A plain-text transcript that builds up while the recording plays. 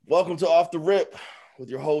Welcome to Off the Rip with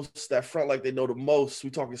your hosts that front like they know the most. We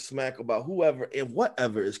talking smack about whoever and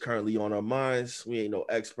whatever is currently on our minds. We ain't no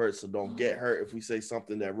experts, so don't get hurt if we say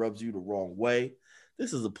something that rubs you the wrong way.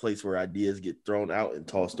 This is a place where ideas get thrown out and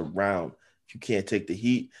tossed around. If you can't take the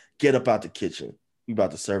heat, get up out the kitchen. We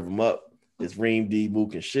about to serve them up. It's Reem, D,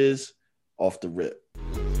 Mook, and Shiz. Off the Rip.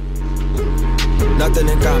 Nothing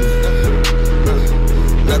in common.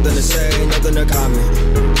 Nothing to say, nothing to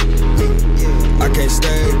comment. I can't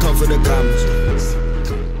stay, come for the comments.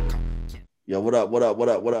 Yo, what up?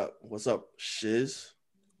 What's up, Shiz?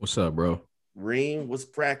 What's up, bro? Reem, what's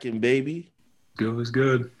cracking, baby? Good was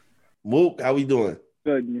good. Mook, how we doing?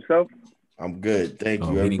 Good. Yourself? I'm good. Thank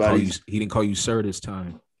you, He everybody. didn't call you sir this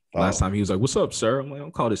time. Last time he was like, "What's up, sir?" I'm like,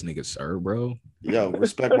 "Don't call this nigga sir, bro." Yo,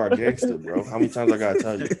 respect my gangster, bro. How many times I gotta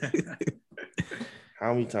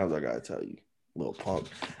tell you? Little punk.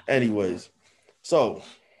 Anyways, so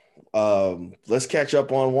let's catch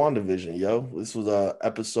up on WandaVision, yo. This was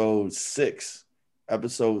episode 6.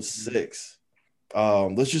 Let's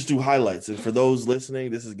just do highlights. And for those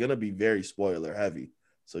listening, this is gonna be very spoiler heavy.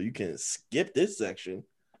 So you can skip this section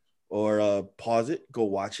or pause it, go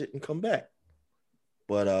watch it, and come back.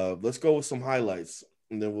 But let's go with some highlights,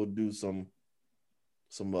 and then we'll do some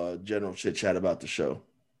general chit chat about the show.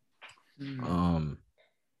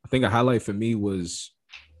 I think a highlight for me was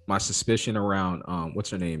my suspicion around what's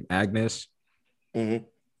her name, Agnes. Mm-hmm.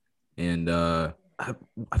 And I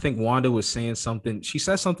think Wanda was saying something. She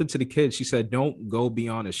said something to the kids. She said, "Don't go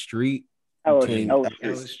beyond the street."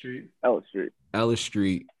 Ellis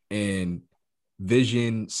Street. And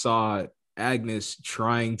Vision saw Agnes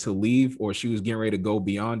trying to leave, or she was getting ready to go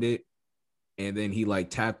beyond it, and then he like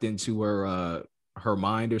tapped into her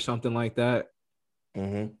mind or something like that.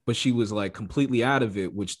 Mm-hmm. But she was like completely out of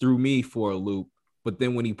it, which threw me for a loop. But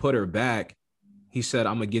then when he put her back, he said,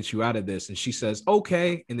 "I'm gonna get you out of this," and she says,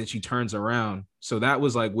 "Okay," and then she turns around. So that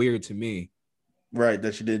was like weird to me. Right,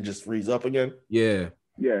 that she didn't just freeze up again. Yeah.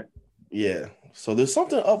 So there's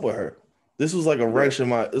something up with her. This was like a wrench in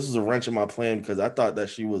my plan, because I thought that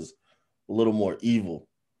she was a little more evil,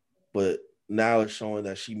 but now it's showing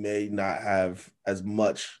that she may not have as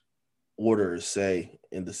much order or say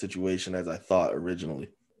in the situation as I thought originally.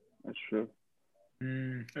 That's true.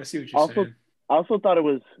 I see what you're saying. I also thought it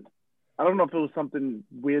was, I don't know if it was something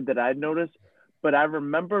weird that I'd noticed, but I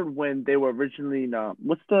remembered when they were originally,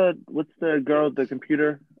 what's the girl, the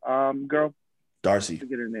computer girl? Darcy. I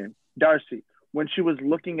forget her name. Darcy. When she was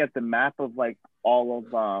looking at the map of like all of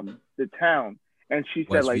the town, and she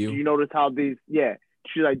said, like, do you notice how these,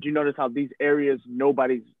 she's like, do you notice how these areas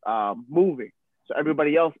nobody's moving? So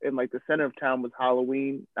everybody else in like the center of town was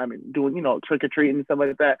Halloween. I mean, doing, trick or treating and stuff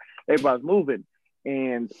like that. Everybody's moving.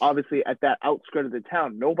 And obviously at that outskirt of the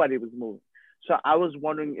town, nobody was moving. So I was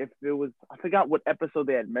wondering if it was, I forgot what episode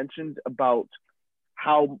they had mentioned about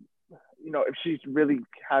how, if she really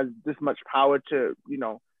has this much power to,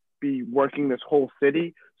 be working this whole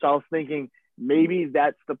city. So I was thinking maybe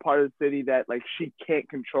that's the part of the city that like she can't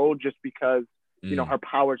control just because, her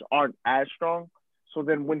powers aren't as strong. So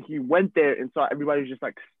then when he went there and saw everybody just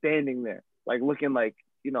like standing there, like looking like,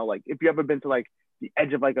 like if you ever been to like the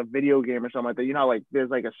edge of like a video game or something like that, like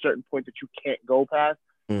there's like a certain point that you can't go past.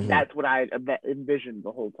 Mm-hmm. That's what I envisioned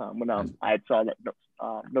the whole time when I saw that,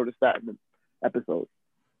 noticed that in the episode.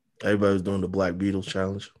 Everybody was doing the Black Beatles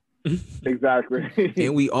challenge. Exactly.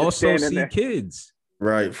 And we also see kids.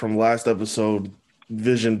 Right. From last episode,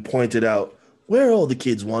 Vision pointed out, where are all the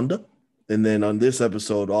kids, Wanda? And then on this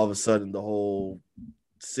episode, all of a sudden, the whole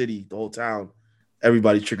city, the whole town,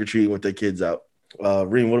 everybody trick-or-treating with their kids out.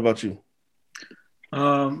 Reem, what about you?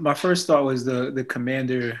 My first thought was the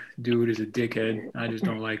commander dude is a dickhead. I just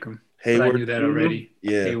don't like him. Hayward. I knew that already.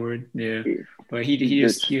 Yeah. Hayward. Yeah. But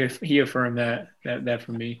he affirmed that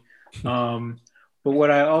for me. But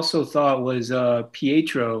what I also thought was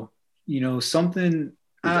Pietro, something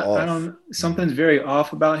I don't something's very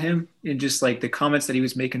off about him, and just like the comments that he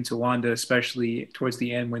was making to Wanda, especially towards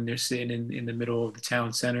the end when they're sitting in the middle of the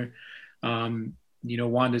town center.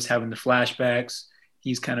 Wanda's having the flashbacks.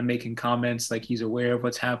 He's kind of making comments like he's aware of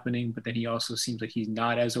what's happening, but then he also seems like he's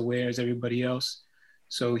not as aware as everybody else.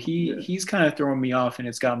 So he's kind of throwing me off, and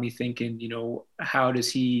it's got me thinking, how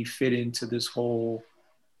does he fit into this whole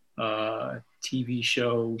TV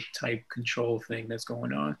show type control thing that's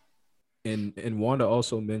going on? And Wanda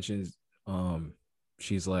also mentions,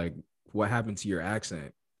 she's like, "What happened to your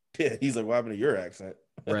accent?" Yeah, he's like, "What happened to your accent?"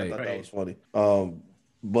 Right. I thought that was funny.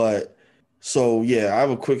 But so yeah, I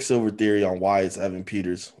have a quicksilver theory on why it's Evan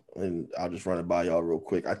Peters, and I'll just run it by y'all real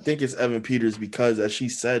quick. I think it's Evan Peters because, as she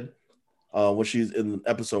said, when she's in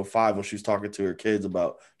episode 5, when she was talking to her kids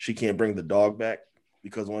about she can't bring the dog back,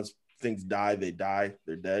 because once things die, they die.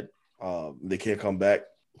 They're dead. They can't come back.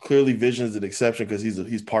 Clearly, Vision is an exception because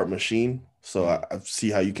he's part machine. So I see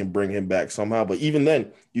how you can bring him back somehow. But even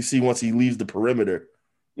then, you see once he leaves the perimeter,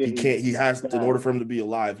 he can't. He has in order for him to be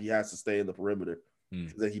alive, he has to stay in the perimeter.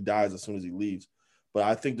 Then he dies as soon as he leaves. But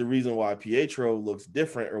I think the reason why Pietro looks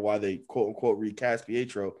different, or why they quote unquote recast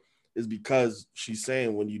Pietro, is because she's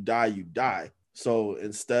saying when you die, you die. So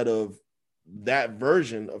instead of that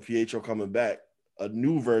version of Pietro coming back, a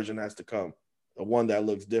new version has to come, a one that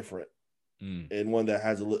looks different, and one that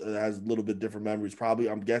has a little bit different memories. Probably,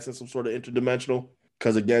 I'm guessing some sort of interdimensional,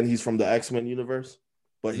 because again, he's from the X-Men universe,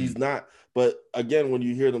 but he's not. But again, when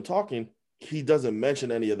you hear them talking, he doesn't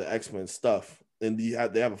mention any of the X-Men stuff, and they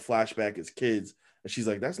have a flashback as kids, and she's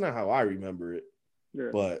like, "That's not how I remember it." Yeah.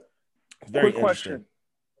 But very quick question: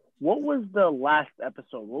 what was the last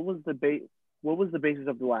episode? What was the basis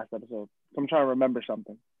of the last episode? I'm trying to remember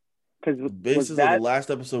something. Because the basis of the last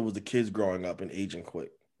episode was the kids growing up and aging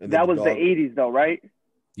quick. And that was the 80s, though, right?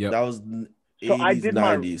 Yeah, that was 80s, so I did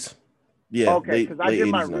 90s. Okay, because I did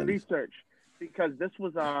my research, because this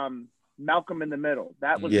was Malcolm in the Middle.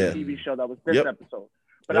 That was the TV show that was this episode.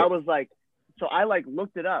 But I was like, so I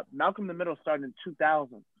looked it up. Malcolm in the Middle started in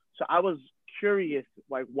 2000. So I was curious,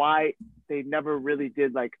 why they never really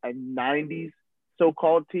did a 90s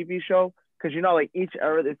so-called TV show. Because each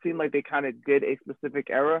era, it seemed like they kind of did a specific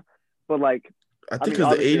era. But I think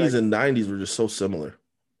because the 80s and 90s were just so similar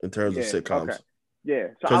in terms of sitcoms. Okay. Yeah.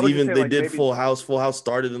 Because even they did maybe... Full House. Full House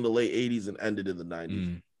started in the late 80s and ended in the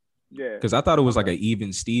 90s. Yeah. Because I thought it was like an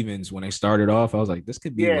Even Stevens when they started off. I was like, this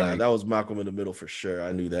could be that was Malcolm in the Middle for sure.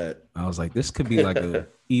 I knew that. I was like, this could be like a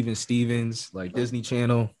Even Stevens, like Disney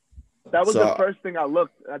Channel. That was the first thing I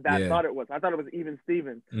looked at. I thought it was. I thought it was Even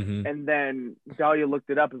Stevens. And then Dahlia looked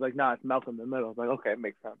it up. It's like, nah, it's Malcolm in the Middle. I was like, okay, it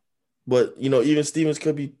makes sense. But, Even Stevens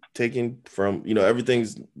could be taken from,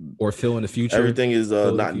 everything's... Or Phil in the future. Everything is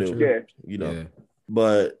not new. Yeah.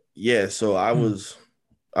 But, so I was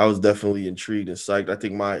definitely intrigued and psyched. I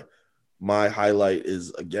think my highlight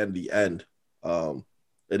is, again, the end. And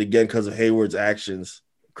again, because of Hayward's actions,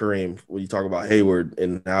 Kareem, when you talk about Hayward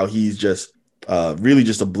and how he's just... really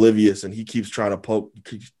just oblivious, and he keeps trying to poke,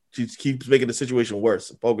 keeps making the situation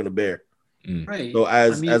worse, poking the bear. Right. So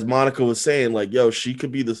as Monica was saying, she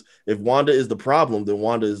could be this. If Wanda is the problem, then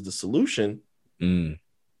Wanda is the solution.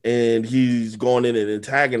 And he's going in and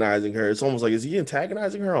antagonizing her. It's almost like, is he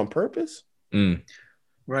antagonizing her on purpose?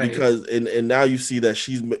 Right. Because and now you see that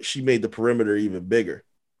she made the perimeter even bigger.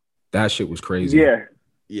 That shit was crazy.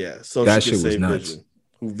 Yeah. So that shit was nuts.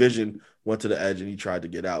 Vision went to the edge and he tried to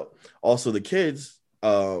get out. Also, the kids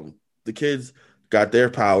got their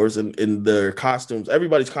powers and in their costumes.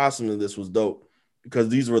 Everybody's costume in this was dope because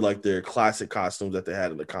these were their classic costumes that they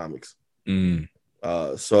had in the comics.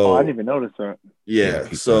 So I didn't even notice that. Yeah.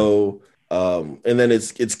 So and then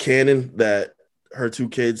it's canon that her two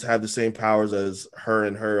kids have the same powers as her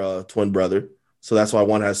and her twin brother. So that's why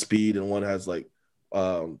one has speed and one has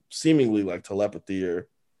seemingly telepathy or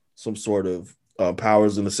some sort of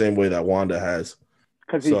powers in the same way that Wanda has.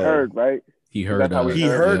 Because he heard, right? He heard. He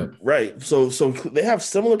heard, right? So they have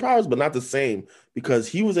similar powers, but not the same. Because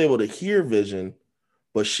he was able to hear Vision,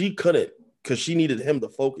 but she couldn't, because she needed him to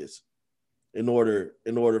focus in order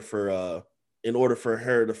for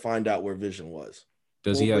her to find out where Vision was.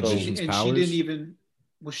 Does he have Vision's powers? She didn't even.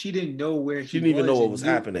 Well, she didn't know where he was. She didn't even know what was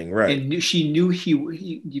happening, right? And she knew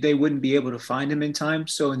they wouldn't be able to find him in time.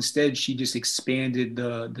 So instead, she just expanded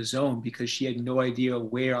the zone because she had no idea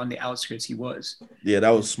where on the outskirts he was. Yeah,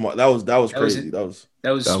 that was smart. That was crazy. That was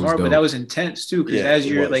smart, but that was intense too. Because as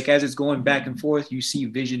it's going back and forth, you see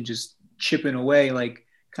Vision just chipping away,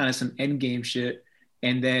 kind of some endgame shit.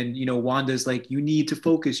 And then Wanda's like, "You need to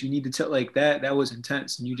focus. You need to tell." That was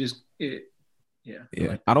intense, and you just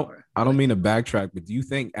Yeah. I don't mean to backtrack, but do you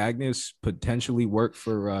think Agnes potentially worked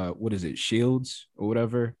for what is it, Shields or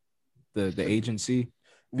whatever, the agency?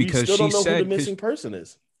 Because we still don't know who the missing person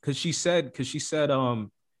is. Because she said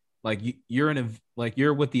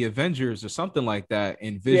you're with the Avengers or something like that,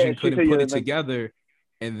 and Vision couldn't put it together,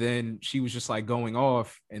 and then she was just going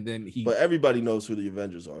off, and then But everybody knows who the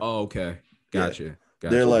Avengers are. Oh, okay, gotcha. Yeah.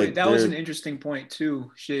 They're that was an interesting point too,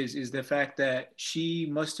 Shiz, is the fact that she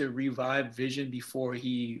must have revived Vision before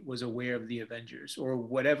he was aware of the Avengers or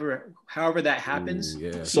whatever. However that happens.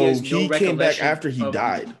 So he came back after he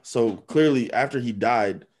died. So clearly, after he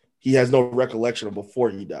died, he has no recollection of before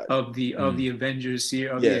he died of the Avengers.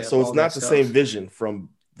 So it's not the same Vision from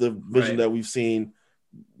the Vision that we've seen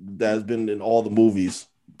that has been in all the movies,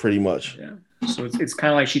 pretty much. Yeah. So it's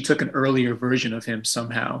kind of like she took an earlier version of him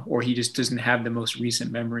somehow, or he just doesn't have the most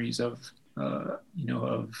recent memories of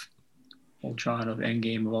Ultron, of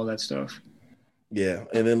Endgame, of all that stuff. Yeah,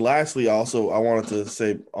 and then lastly, also I wanted to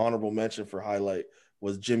say honorable mention for highlight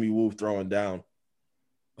was Jimmy Woo throwing down.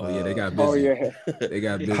 Oh yeah, they got busy. Oh yeah, they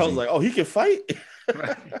got busy. I was like, oh, he can fight.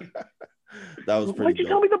 Right. That was pretty. Why'd you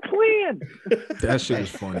tell me the plan? That shit was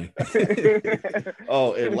funny.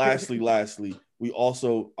 Oh, and lastly, we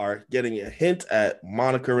also are getting a hint at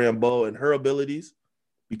Monica Rambeau and her abilities,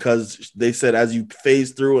 because they said as you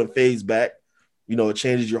phase through and phase back, it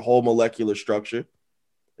changes your whole molecular structure.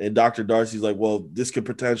 And Dr. Darcy's like, well, this could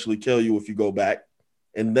potentially kill you if you go back.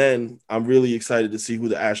 And then I'm really excited to see who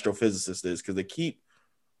the astrophysicist is, because they keep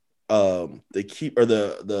or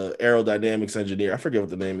the aerodynamics engineer, I forget what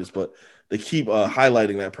the name is, but they keep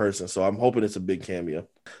highlighting that person. So I'm hoping it's a big cameo.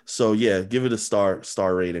 So yeah, give it a star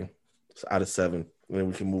rating out of 7, and then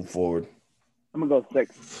we can move forward. I'm gonna go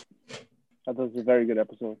 6. I thought it was a very good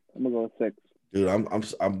episode. I'm gonna go with 6. Dude,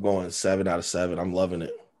 I'm going 7 out of 7. I'm loving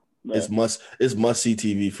it. Yeah. It's must see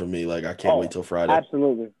TV for me. Like, I can't wait till Friday.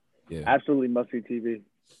 Absolutely. Yeah. Absolutely must see TV.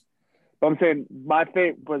 But I'm saying my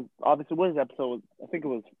favorite was obviously, what is the episode? I think it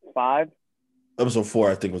was 5. Episode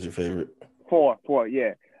 4, I think, was your favorite. 4,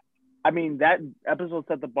 yeah. I mean, that episode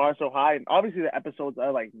set the bar so high, and obviously the episodes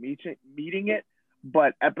are like meeting it,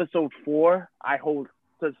 but episode 4, I hold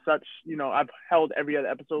to such, I've held every other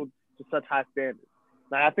episode to such high standards.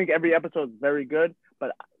 Now, I think every episode is very good,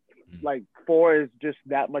 but like 4 is just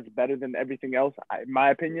that much better than everything else, in my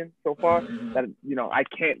opinion, so far, that, I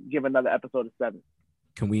can't give another episode a 7.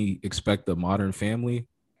 Can we expect the Modern Family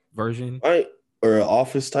version? Or an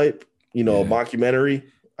Office type, a mockumentary?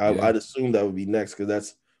 I'd assume that would be next, because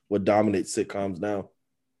that's what dominates sitcoms now.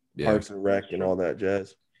 Yeah. Parks and Rec and all that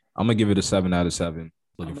jazz. I'm going to give it a 7 out of 7.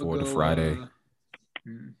 Looking forward to Friday.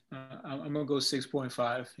 I'm going to go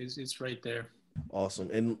 6.5. It's right there. Awesome.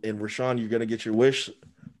 And Rashawn, you're going to get your wish.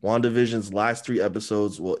 WandaVision's last 3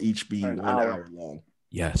 episodes will each be 1 hour long.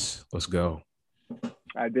 Yes. Let's go.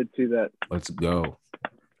 I did see that. Let's go.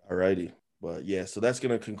 All righty. But yeah, so that's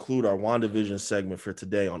going to conclude our WandaVision segment for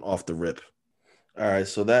today on Off the Rip. All right,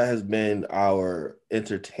 so that has been our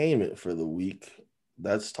entertainment for the week.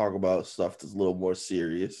 Let's talk about stuff that's a little more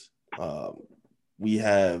serious. We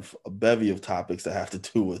have a bevy of topics that have to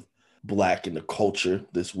do with Black in the culture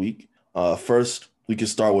this week. First, we can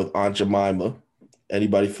start with Aunt Jemima.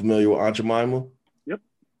 Anybody familiar with Aunt Jemima? Yep.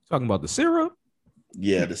 Talking about the syrup?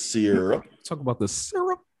 Yeah, the syrup. Talk about the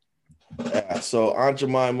syrup. Yeah, so Aunt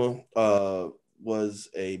Jemima was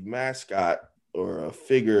a mascot or a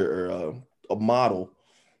figure or a model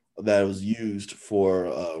that was used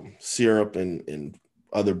for syrup and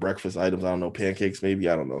other breakfast items. I don't know, pancakes maybe,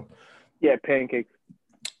 I don't know. Yeah, pancakes.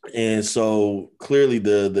 And so clearly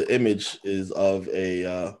the image is of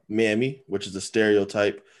a mammy, which is a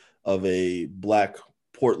stereotype of a Black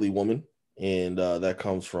portly woman. And that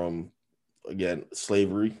comes from, again,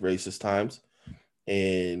 slavery, racist times.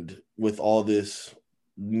 And with all this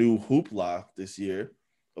new hoopla this year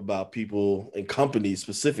about people and companies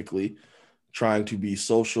specifically trying to be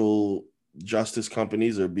social justice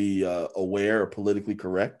companies or be aware or politically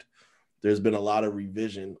correct, there's been a lot of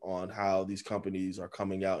revision on how these companies are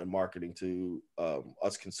coming out and marketing to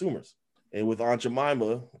us consumers. And with Aunt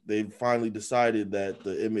Jemima, they finally decided that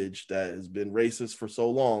the image that has been racist for so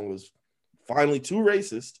long was finally too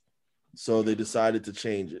racist. So they decided to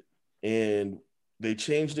change it. And they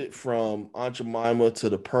changed it from Aunt Jemima to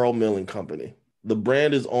the Pearl Milling Company. The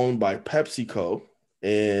brand is owned by PepsiCo,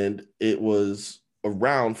 and it was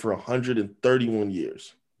around for 131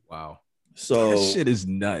 years. Wow. So that shit is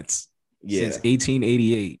nuts. Yeah. Since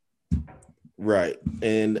 1888. Right.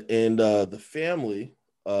 And the family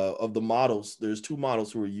of the models, there's 2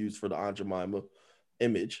 models who were used for the Aunt Jemima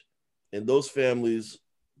image. And those families,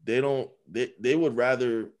 they would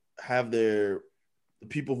rather have the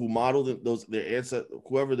people who modeled their ancestors,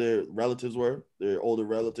 whoever their relatives were, their older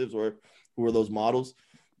relatives were, who were those models,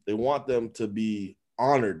 they want them to be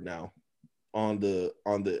honored now on the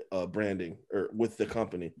branding or with the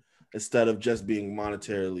company, instead of just being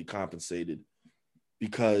monetarily compensated,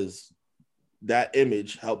 because that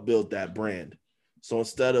image helped build that brand. So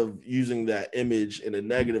instead of using that image in a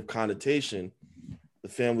negative connotation, the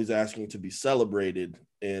family's asking to be celebrated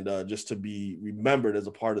and just to be remembered as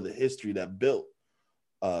a part of the history that built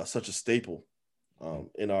such a staple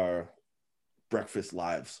in our breakfast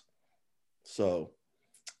lives. So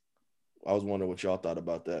I was wondering what y'all thought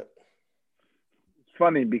about that. It's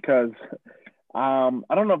funny because I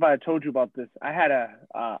don't know if I told you about this. I had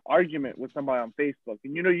a argument with somebody on Facebook,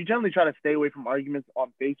 and you generally try to stay away from arguments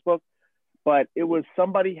on Facebook, but it was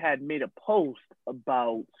somebody had made a post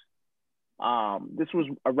about This was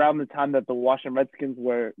around the time that the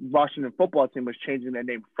Washington football team was changing their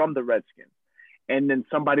name from the Redskins. And then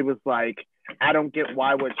somebody was like, I don't get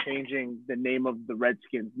why we're changing the name of the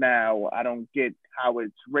Redskins now. I don't get how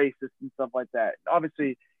it's racist and stuff like that.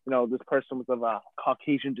 Obviously, this person was of a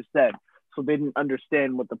Caucasian descent, so they didn't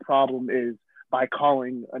understand what the problem is by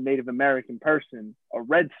calling a Native American person a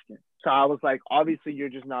Redskin. So I was like, obviously, you're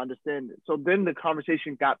just not understanding. So then the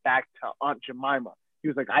conversation got back to Aunt Jemima. He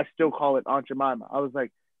was like, I still call it Aunt Jemima. I was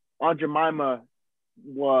like, Aunt Jemima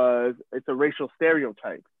it's a racial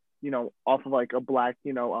stereotype, off of like a black,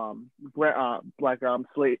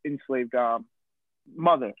 enslaved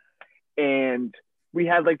mother. And we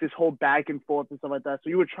had like this whole back and forth and stuff like that.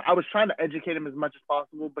 So I was trying to educate him as much as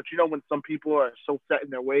possible, but when some people are so set in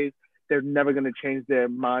their ways, they're never going to change their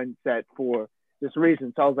mindset for this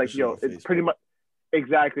reason. So I was like, it's pretty much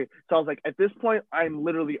exactly. So I was like, at this point, I'm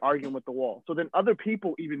literally arguing with the wall. So then other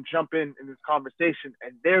people even jump in this conversation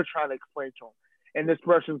and they're trying to explain to him. And this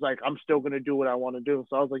person's like, I'm still going to do what I want to do.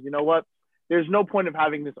 So I was like, you know what? There's no point of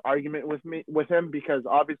having this argument with him, because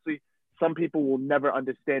obviously some people will never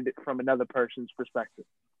understand it from another person's perspective.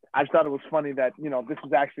 I thought it was funny that, this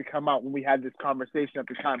has actually come out when we had this conversation at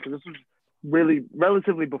the time, because this was really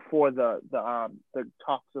relatively before the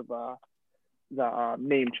talks of the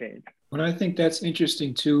name change. But I think that's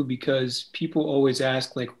interesting too, because people always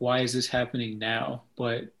ask like, why is this happening now?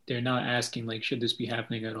 But they're not asking like, should this be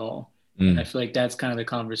happening at all? And I feel like that's kind of the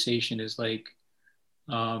conversation is like,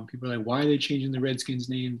 people are like, why are they changing the Redskins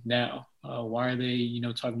name now? Why are they,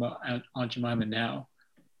 talking about Aunt Jemima now?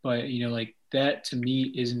 But, like that to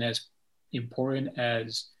me isn't as important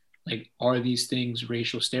as like, are these things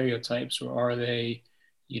racial stereotypes, or are they,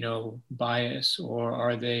 bias, or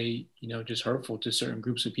are they, just hurtful to certain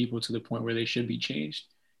groups of people to the point where they should be changed?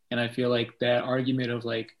 And I feel like that argument of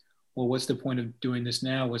like, well, what's the point of doing this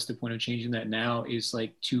now? What's the point of changing that now is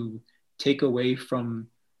like to take away from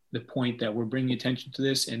the point that we're bringing attention to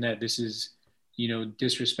this and that this is,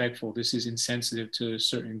 disrespectful. This is insensitive to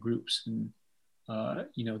certain groups. And,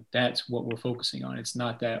 that's what we're focusing on. It's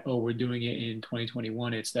not that, oh, we're doing it in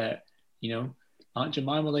 2021. It's that, Aunt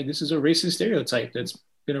Jemima, like this is a racist stereotype that's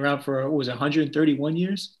been around for, 131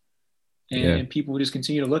 years. And people just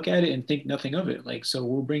continue to look at it and think nothing of it. Like, so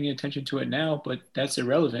we're bringing attention to it now, but that's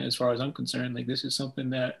irrelevant as far as I'm concerned. Like, this is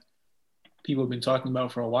something that people have been talking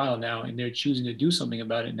about for a while now, and they're choosing to do something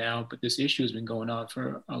about it now. But this issue has been going on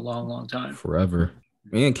for a long, long time. Forever.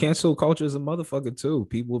 Man, cancel culture is a motherfucker too.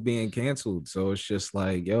 People being canceled. So it's just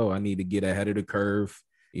like, I need to get ahead of the curve.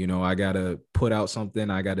 I got to put out something.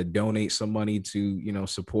 I got to donate some money to,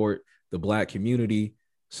 support the Black community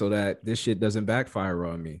so that this shit doesn't backfire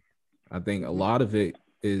on me. I think a lot of it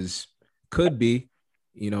could be,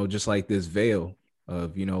 just like this veil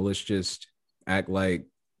of, let's just act like,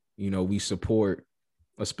 we support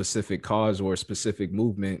a specific cause or a specific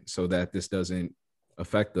movement so that this doesn't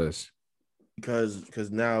affect us.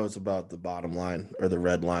 Because now it's about the bottom line or the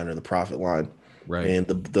red line or the profit line. Right. And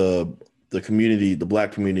the community, the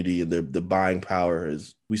Black community, and the buying power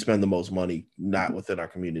is, we spend the most money not within our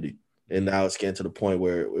community. And now it's getting to the point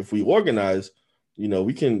where if we organize,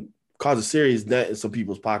 we can cause a serious dent in some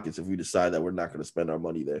people's pockets if we decide that we're not going to spend our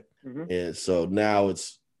money there. Mm-hmm. And so now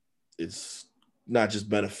it's not just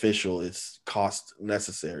beneficial, it's cost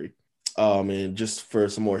necessary. And just for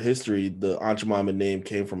some more history, the Aunt Jemima name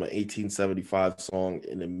came from an 1875 song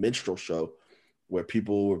in a minstrel show where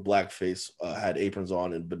people were blackface, had aprons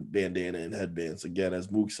on and bandana and headbands. Again,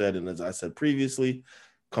 as Mook said, and as I said previously,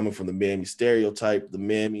 coming from the mammy stereotype, the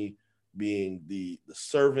mammy being the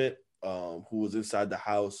servant who was inside the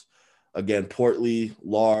house, again, portly,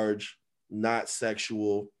 large, not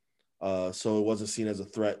sexual, so it wasn't seen as a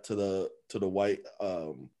threat to the white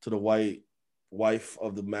wife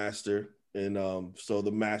of the master. And so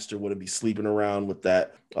the master wouldn't be sleeping around with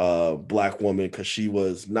that Black woman because she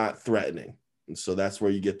was not threatening. And so that's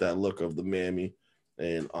where you get that look of the mammy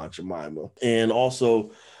and Aunt Jemima. And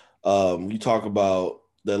also, you talk about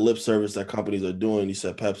the lip service that companies are doing. You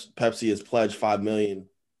said Pepsi has pledged $5 million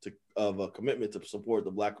of a commitment to support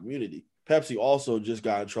the Black community. Pepsi also just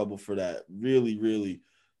got in trouble for that really, really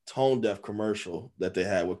tone-deaf commercial that they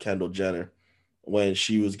had with Kendall Jenner when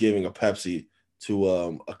she was giving a Pepsi to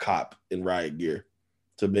a cop in riot gear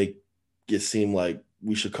to make it seem like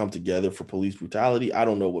we should come together for police brutality. I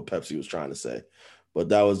don't know what Pepsi was trying to say, but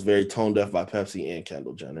that was very tone-deaf by Pepsi and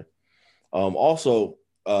Kendall Jenner. Also,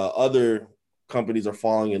 other companies are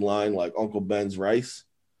falling in line, like Uncle Ben's Rice.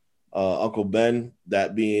 Uncle Ben,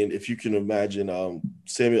 that being, if you can imagine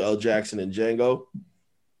Samuel L. Jackson and Django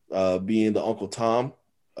being the Uncle Tom,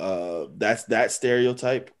 that's that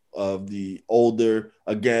stereotype of the older,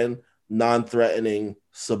 again, non-threatening,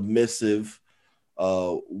 submissive,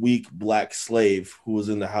 weak black slave who was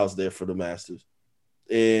in the house there for the masters.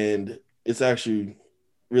 And it's actually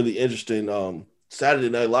really interesting. Saturday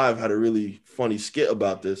Night Live had a really funny skit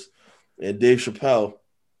about this, and Dave Chappelle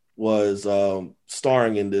was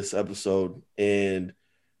starring in this episode, and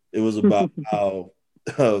it was about how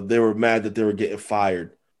they were mad that they were getting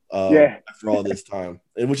fired after all this time,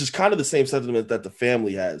 and which is kind of the same sentiment that the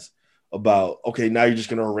family has about, okay, now you're just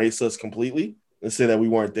going to erase us completely and say that we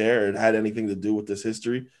weren't there and had anything to do with this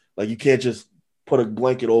history. Like, you can't just put a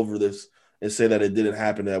blanket over this and say that it didn't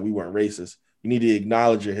happen, that we weren't racist. You need to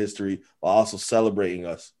acknowledge your history while also celebrating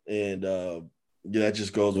us. And that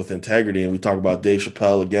just goes with integrity. And we talk about Dave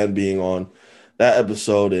Chappelle again being on that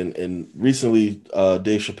episode. And recently,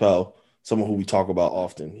 Dave Chappelle, someone who we talk about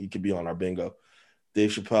often, he could be on our bingo.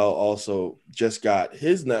 Dave Chappelle also just got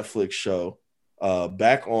his Netflix show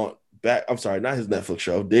I'm sorry, not his Netflix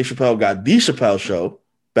show. Dave Chappelle got The Chappelle Show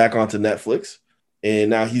back onto Netflix. And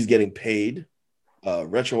now he's getting paid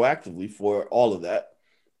retroactively for all of that.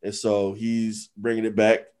 And so he's bringing it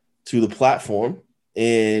back to the platform.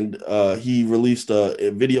 And he released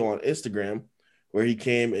a video on Instagram where he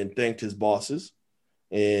came and thanked his bosses.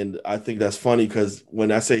 And I think that's funny because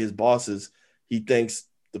when I say his bosses, he thanks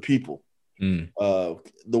the people. The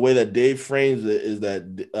way that Dave frames it is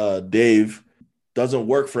that Dave doesn't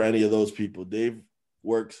work for any of those people. Dave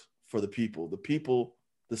works for the people. The people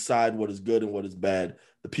decide what is good and what is bad.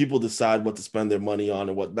 The people decide what to spend their money on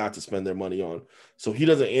and what not to spend their money on. So he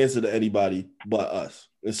doesn't answer to anybody but us.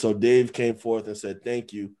 And so Dave came forth and said,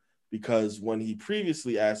 thank you, because when he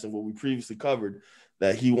previously asked him what we previously covered,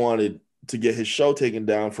 that he wanted to get his show taken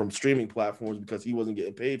down from streaming platforms because he wasn't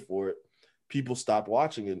getting paid for it, people stopped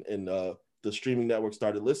watching and the streaming network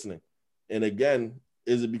started listening. And again,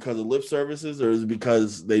 is it because of lip services, or is it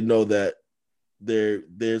because they know that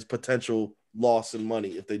there's potential loss in money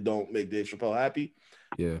if they don't make Dave Chappelle happy?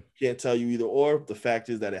 Yeah. Can't tell you either or. The fact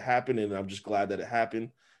is that it happened, and I'm just glad that it happened.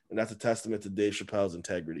 And that's a testament to Dave Chappelle's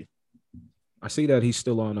integrity. I see that he's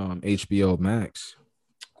still on HBO Max.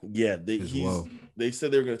 Yeah, they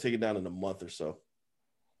said they were going to take it down in a month or so.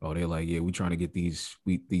 Oh, they're like, yeah, we're trying to get these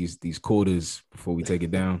quotas before we take it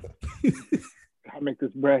down. Gotta make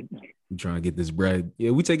this bread. We're trying to get this bread. Yeah,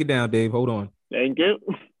 we take it down, Dave. Hold on. Thank you.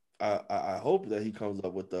 I hope that he comes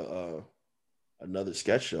up with another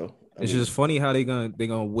sketch show. It's just funny how they're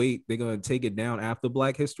gonna wait. They're gonna take it down after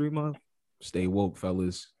Black History Month. Stay woke,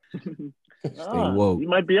 fellas. Stay woke. You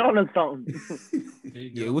might be on something.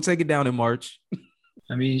 Yeah, we'll take it down in March.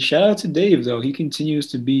 I mean, shout out to Dave though. He continues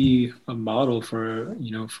to be a model for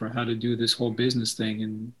how to do this whole business thing,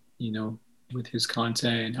 and with his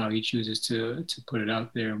content and how he chooses to put it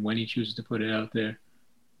out there and when he chooses to put it out there.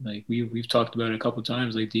 Like we've talked about it a couple of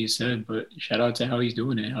times, like Dee said, but shout out to how he's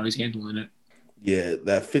doing it, how he's handling it. Yeah,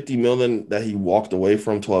 that $50 million that he walked away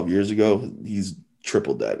from 12 years ago, he's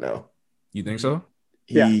tripled that now. You think so?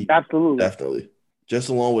 Yeah, absolutely. Definitely. Just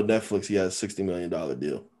alone with Netflix, he has a $60 million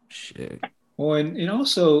deal. Shit. Well, and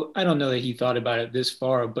also, I don't know that he thought about it this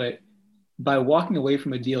far, but by walking away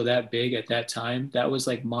from a deal that big at that time, that was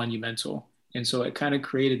like monumental. And so it kind of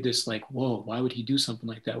created this like, whoa, why would he do something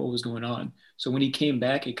like that? What was going on? So when he came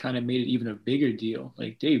back, it kind of made it even a bigger deal.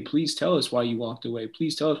 Like, Dave, please tell us why you walked away.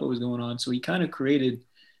 Please tell us what was going on. So he kind of created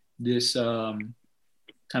this kind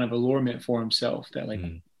of allurement for himself that like,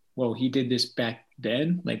 whoa, he did this back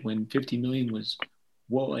then, like when 50 million was,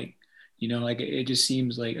 whoa, like, like it just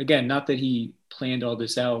seems like, again, not that he planned all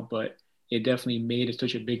this out, but it definitely made it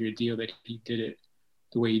such a bigger deal that he did it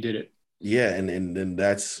the way he did it. Yeah, and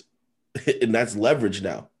that's leverage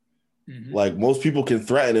now. Mm-hmm. Like most people can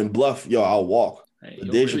threaten and bluff, yo, I'll walk. Hey,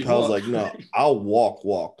 Dave Chappelle's like, no, I'll walk,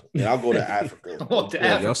 and I'll go to Africa.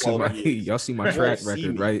 Y'all see my track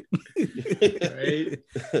record, right? Right.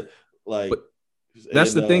 Like, but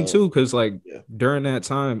that's the thing too, because like during that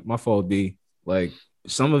time, my fault, D, like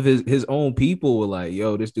some of his own people were like,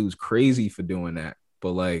 yo, this dude's crazy for doing that,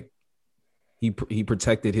 but like he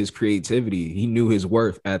protected his creativity. He knew his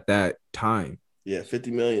worth at that time. Yeah, 50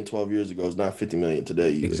 million 12 years ago is not 50 million today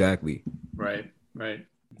either. Exactly. Right.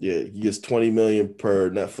 Yeah, he gets 20 million per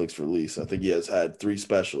Netflix release. I think he has had 3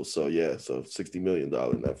 specials. So yeah, so $60 million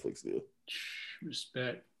Netflix deal.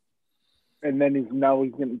 Respect. And then he's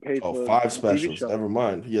getting paid for 5 specials. Never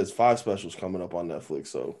mind. He has 5 specials coming up on Netflix.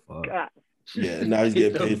 So yeah, and now he's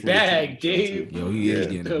getting paid for bag, Dave. Yo, he is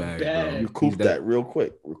getting the bag, bro. Recoup that real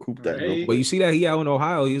quick. But you see that he out in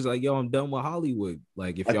Ohio, he's like, yo, I'm done with Hollywood.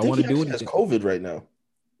 Like, if y'all want to do it, has COVID right now.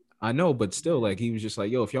 I know, but still, like, he was just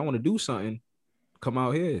like, yo, if y'all want to do something, come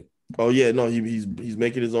out here. Oh yeah, no, he's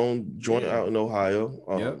making his own joint out in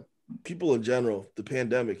Ohio. people in general, the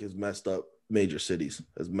pandemic has messed up major cities,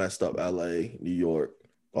 has messed up LA, New York,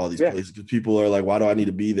 all these places. Because people are like, why do I need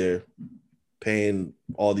to be there paying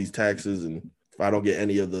all these taxes? And if I don't get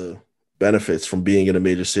any of the benefits from being in a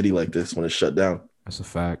major city like this when it's shut down. That's a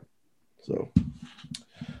fact. So,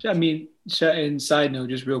 I mean, and side note,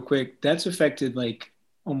 just real quick, that's affected like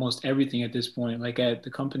almost everything at this point. Like at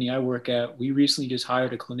the company I work at, we recently just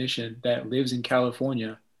hired a clinician that lives in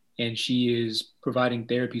California, and she is providing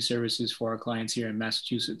therapy services for our clients here in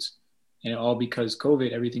Massachusetts. And all because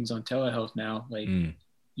COVID, everything's on telehealth now. Like,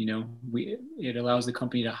 you know, it allows the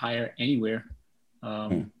company to hire anywhere.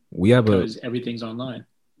 Because everything's online.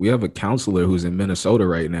 We have a counselor who's in Minnesota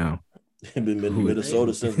right now. Been in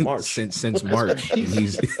Minnesota since March. since March.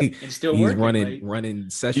 He's still working,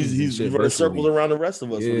 running sessions. He's running circles around the rest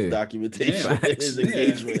of us with his documentation and his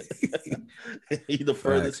engagement. He's the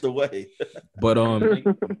furthest away. But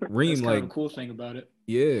Reem, that's like a cool thing about it.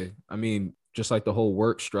 Yeah, I mean, just like the whole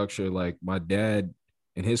work structure. Like my dad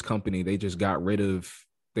and his company, they just got rid of.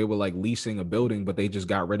 They were like leasing a building, but they just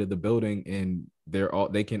got rid of the building, and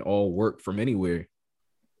they can all work from anywhere.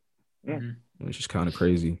 Which is kind of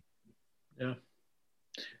crazy. Yeah.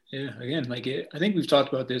 Again, like I think we've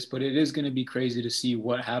talked about this, but it is going to be crazy to see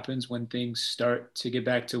what happens when things start to get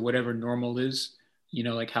back to whatever normal is. You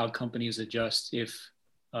know, like how companies adjust if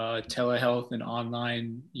telehealth and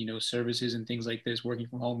online, you know, services and things like this, working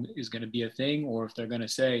from home is going to be a thing, or if they're going to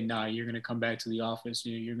say, nah, you're going to come back to the office,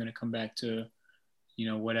 you're going to come back to, you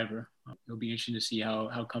know, whatever. It'll be interesting to see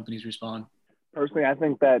how companies respond. Personally, I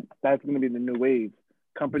think that's going to be the new wave.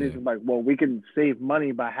 Companies are like, well, we can save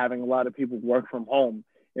money by having a lot of people work from home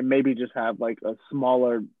and maybe just have like a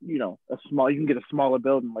smaller, you can get a smaller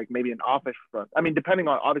building, like maybe an office for us. I mean, depending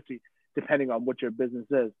on what your business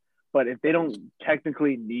is. But if they don't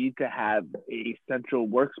technically need to have a central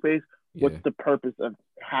workspace, what's the purpose of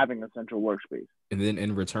having a central workspace? And then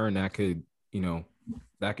in return, that could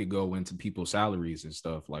go into people's salaries and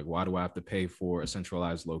stuff. Like, why do I have to pay for a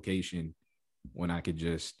centralized location when I could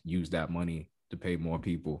just use that money to pay more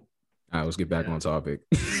people? All right, let's get back on topic.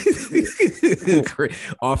 Great,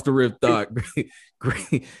 off the rip thought.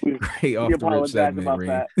 Great off the rip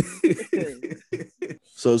segment.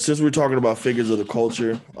 So since we're talking about figures of the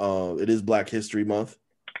culture, it is Black History Month,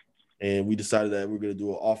 and we decided that we're going to do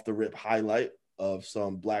an off the rip highlight of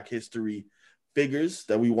some Black history figures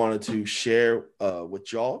that we wanted to share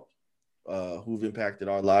with y'all, who've impacted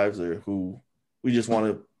our lives or who we just want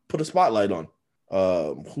to put a spotlight on.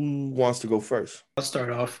 Who wants to go first? I'll start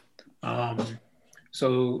off.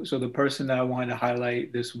 So the person that I wanted to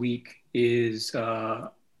highlight this week is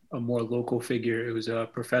a more local figure. It was a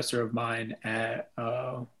professor of mine at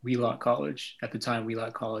Wheelock College. At the time,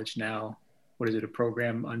 Wheelock College. Now, what is it? A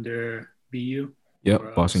program under BU?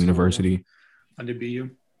 Yep, Boston University. Under BU.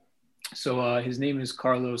 So his name is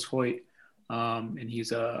Carlos Hoyt, and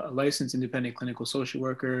he's a licensed independent clinical social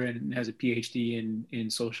worker and has a PhD in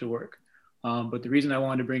social work. But the reason I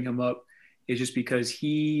wanted to bring him up is just because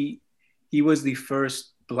he was the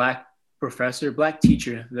first Black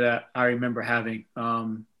teacher that I remember having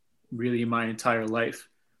really in my entire life,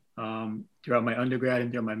 throughout my undergrad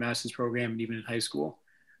and throughout my master's program and even in high school.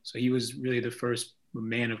 So he was really the first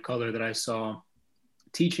man of color that I saw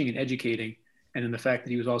teaching and educating. And then the fact that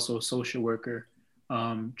he was also a social worker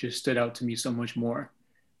just stood out to me so much more.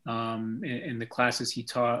 And the classes he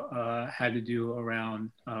taught had to do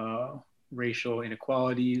around racial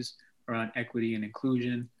inequalities, around equity and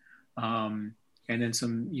inclusion, and then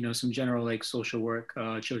some general like social work,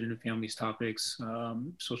 children and families topics,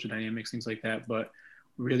 social dynamics, things like that. But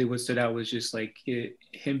really what stood out was just like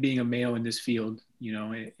him being a male in this field,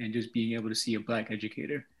 and just being able to see a Black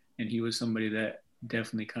educator. And he was somebody that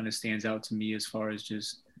definitely kind of stands out to me as far as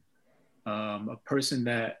just a person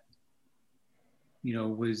that,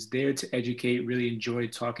 was there to educate, really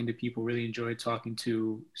enjoyed talking to people, really enjoyed talking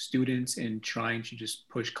to students and trying to just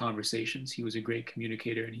push conversations. He was a great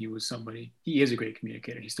communicator, and he is a great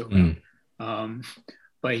communicator. He's still around.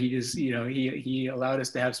 But he just, he allowed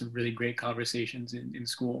us to have some really great conversations in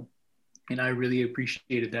school. And I really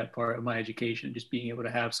appreciated that part of my education, just being able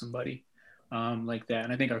to have somebody like that.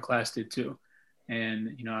 And I think our class did too.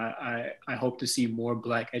 And, I hope to see more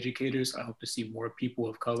Black educators. I hope to see more people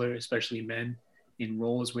of color, especially men, in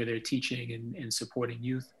roles where they're teaching and supporting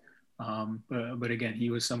youth. But again,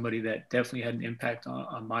 he was somebody that definitely had an impact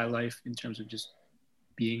on my life in terms of just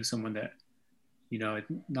being someone that, not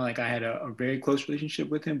like I had a very close relationship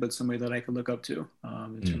with him, but somebody that I could look up to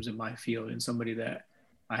in terms of my field, and somebody that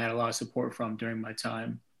I had a lot of support from during my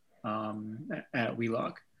time at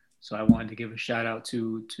Wheelock. So I wanted to give a shout out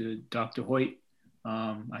to Dr. Hoyt.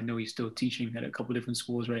 I know he's still teaching at a couple different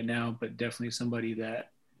schools right now, but definitely somebody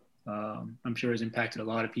that I'm sure has impacted a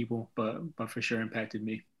lot of people, but for sure impacted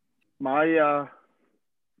me. My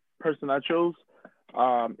person I chose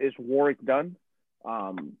is Warrick Dunn,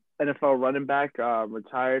 NFL running back,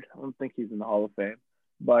 retired. I don't think he's in the Hall of Fame,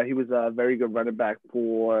 but he was a very good running back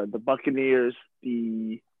for the Buccaneers,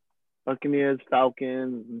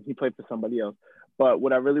 Falcons, and he played for somebody else. But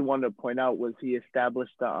what I really wanted to point out was he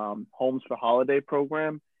established the Homes for Holiday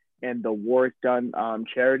program and the Warrick Dunn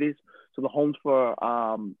charities. So the Homes for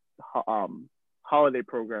Holiday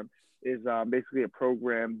program is basically a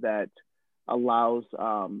program that allows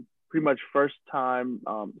pretty much first-time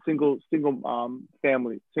single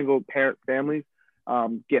parent families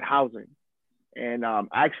get housing. And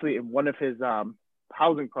actually, in one of his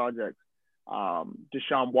housing projects,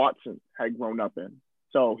 Deshaun Watson had grown up in.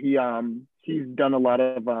 So he's done a lot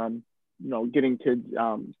of getting kids,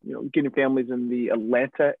 getting families in the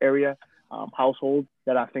Atlanta area household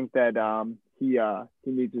that I think that he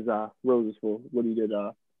needs his roses for what he did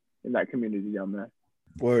in that community down there.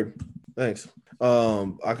 Word. Thanks.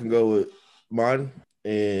 I can go with mine,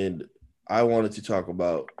 and I wanted to talk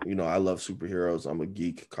about, I love superheroes. I'm a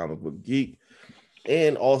geek, comic book geek,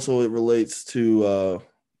 and also it relates to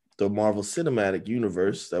the Marvel Cinematic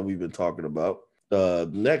Universe that we've been talking about. The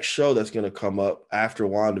next show that's going to come up after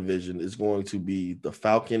WandaVision is going to be The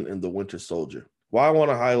Falcon and the Winter Soldier. Why I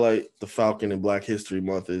want to highlight The Falcon in Black History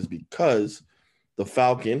Month is because the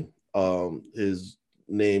Falcon, his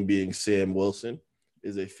name being Sam Wilson,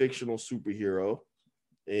 is a fictional superhero,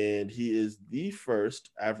 and he is the first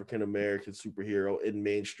African-American superhero in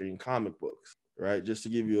mainstream comic books, right? Just to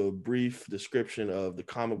give you a brief description of the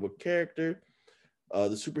comic book character, the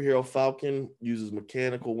superhero Falcon uses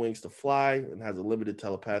mechanical wings to fly and has a limited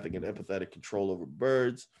telepathic and empathetic control over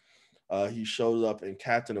birds. He shows up in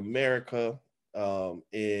Captain America,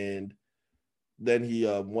 and then he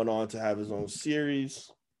went on to have his own series,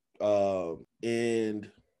 and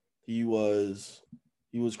he was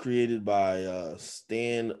created by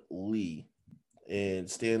Stan Lee. And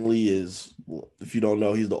Stan Lee is, if you don't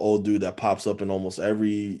know, he's the old dude that pops up in almost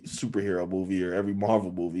every superhero movie or every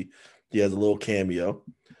Marvel movie. He has a little cameo.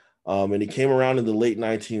 And he came around in the late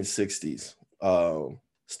 1960s.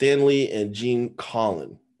 Stan Lee and Gene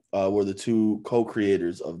Colan were the two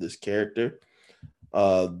co-creators of this character.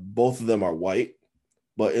 Both of them are white.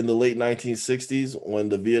 But in the late 1960s, when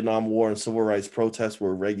the Vietnam War and civil rights protests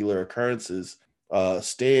were regular occurrences,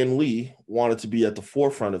 Stan Lee wanted to be at the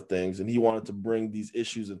forefront of things, and he wanted to bring these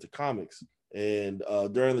issues into comics. And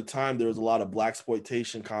during the time, there was a lot of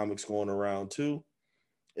blaxploitation comics going around too.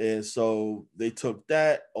 And so they took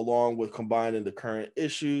that along with combining the current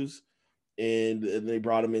issues, and they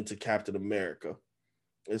brought him into Captain America.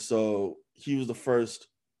 And so he was the first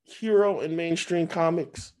hero in mainstream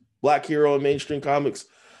comics, black hero in mainstream comics.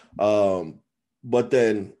 But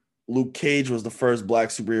then Luke Cage was the first black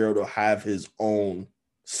superhero to have his own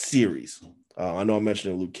series. I know I'm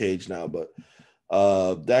mentioning Luke Cage now, but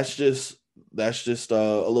that's just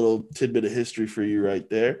a little tidbit of history for you right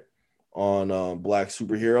there on black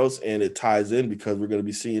superheroes, and it ties in because we're going to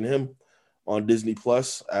be seeing him on Disney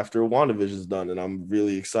Plus after WandaVision is done, and I'm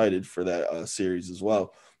really excited for that series as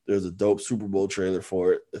well. There's a dope Super Bowl trailer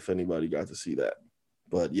for it, if anybody got to see that.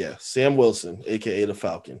 But yeah, Sam Wilson, aka the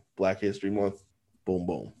Falcon, Black History Month, boom,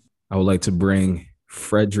 boom. I would like to bring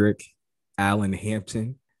Frederick Allen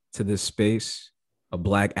Hampton to this space, a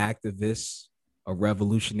black activist, a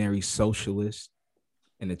revolutionary socialist,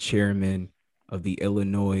 and the chairman of the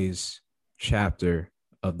Illinois chapter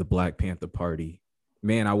of the Black Panther Party.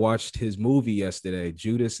 Man, I watched his movie yesterday,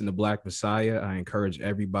 Judas and the Black Messiah. I encourage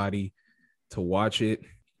everybody to watch it.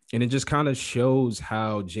 And it just kind of shows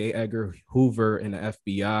how J. Edgar Hoover and the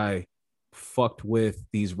FBI fucked with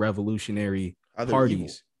these revolutionary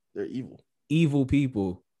parties. They're evil. Evil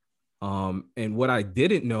people. And what I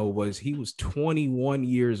didn't know was he was 21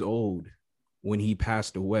 years old when he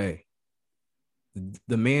passed away.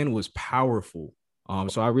 The man was powerful.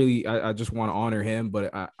 So I just want to honor him,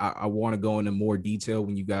 but I want to go into more detail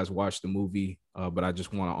when you guys watch the movie. But I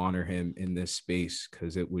just want to honor him in this space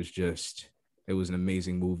because it was an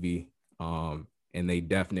amazing movie. And they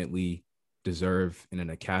definitely deserve an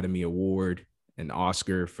Academy Award, an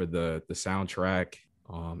Oscar for the soundtrack.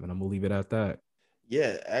 And I'm gonna leave it at that.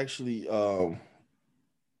 Yeah, actually,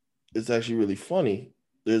 it's actually really funny.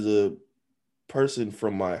 There's a person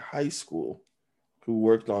from my high school who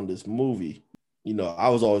worked on this movie. I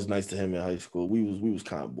was always nice to him in high school. We was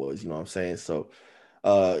kind of boys, you know what I'm saying? So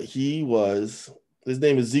his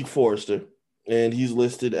name is Zeke Forrester, and he's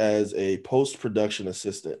listed as a post-production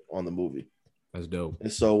assistant on the movie. That's dope.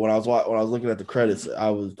 And so when I was looking at the credits, I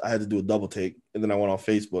had to do a double take, and then I went on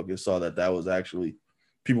Facebook and saw that was actually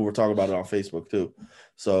people were talking about it on Facebook too.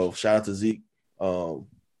 So shout out to Zeke,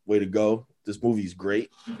 way to go. This movie is great,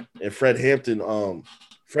 and Fred Hampton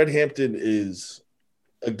is,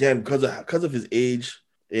 again, because of his age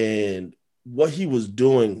and what he was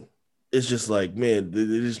doing. It's just like, man, they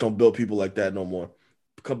just don't build people like that no more.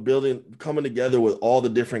 Coming together with all the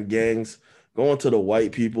different gangs. Going to the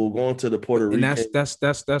white people, going to the Puerto Rican. And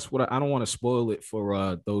that's what I don't want to spoil it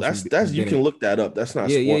for those. That's you can look that up. That's not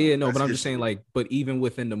yeah. No, but I'm just saying, like, but even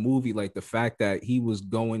within the movie, like the fact that he was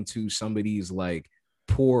going to some of these like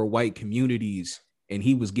poor white communities and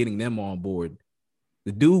he was getting them on board.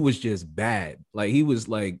 The dude was just bad. Like he was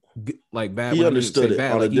like bad. He understood it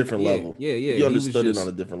on a different level. Yeah. He understood it on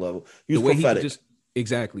a different level. He was prophetic.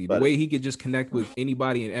 Exactly. The way he could just connect with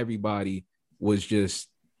anybody and everybody was just.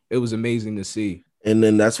 It was amazing to see. And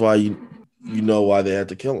then that's why you know why they had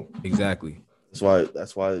to kill him. Exactly.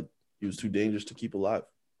 That's why he was too dangerous to keep alive.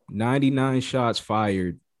 99 shots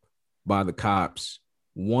fired by the cops.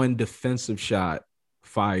 1 defensive shot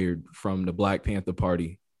fired from the Black Panther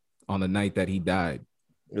Party on the night that he died.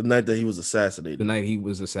 The night that he was assassinated. The night he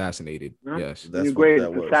was assassinated. Yeah. Yes. That's what great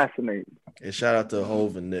that was. Assassinate. And shout out to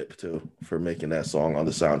Hove and Nip too for making that song on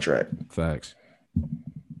the soundtrack. Facts.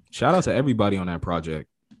 Shout out to everybody on that project.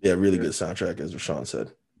 Yeah, really good soundtrack, as Rashawn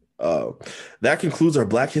said. That concludes our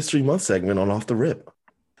Black History Month segment on Off the Rip.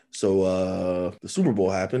 So the Super Bowl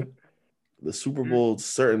happened. The Super Bowl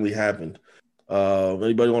certainly happened.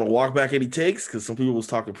 Anybody want to walk back any takes? Because some people was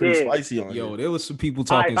talking pretty spicy on here. Yo, there was some people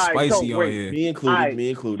talking spicy on here. Me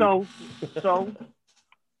included. So,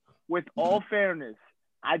 with all fairness,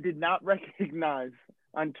 I did not recognize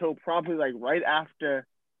until probably like right after,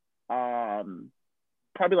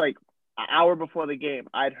 probably like an hour before the game,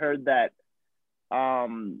 I'd heard that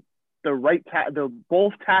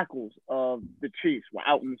both tackles of the Chiefs were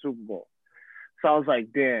out in the Super Bowl. So I was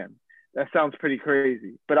like, damn, that sounds pretty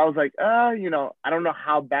crazy. But I was like, I don't know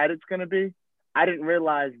how bad it's going to be. I didn't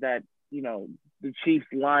realize that, the Chiefs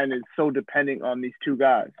line is so dependent on these two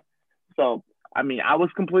guys. So, I mean, I was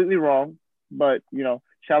completely wrong, but,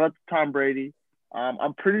 shout out to Tom Brady.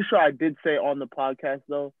 I'm pretty sure I did say on the podcast,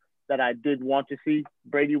 though, that I did want to see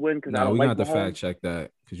Brady win because I don't like Mahomes. We got to fact check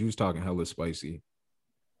that because you was talking hella spicy.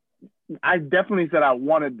 I definitely said I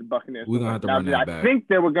wanted the Buccaneers. We're gonna have to run that back. I think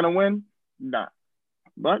they were gonna win. Nah,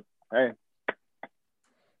 but hey,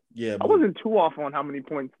 yeah, I wasn't too off on how many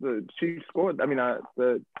points the Chiefs scored. I mean,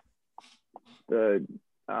 the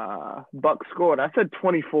Bucs scored. I said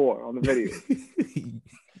 24 on the video.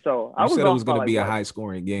 So I said it was gonna be a high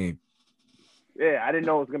scoring game. Yeah, I didn't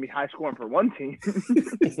know it was going to be high scoring for one team.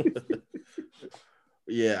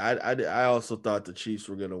 Yeah, I also thought the Chiefs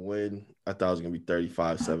were going to win. I thought it was going to be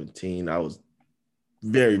 35-17. I was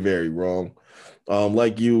very, very wrong.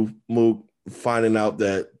 Like you, Mook, finding out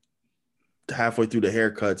that halfway through the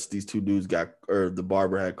haircuts, these two dudes the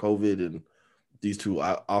barber had COVID, and these two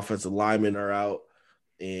offensive linemen are out,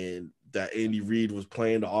 and that Andy Reid was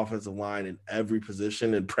playing the offensive line in every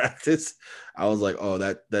position in practice. I was like, oh,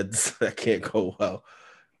 that can't go well.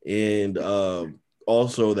 And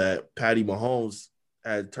also that Patty Mahomes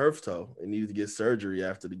had turf toe and needed to get surgery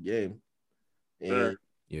after the game. And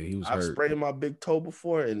yeah, he was I've hurt. sprained my big toe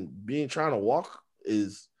before, and trying to walk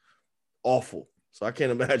is awful. So I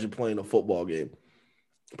can't imagine playing a football game.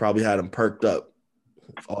 Probably had him perked up,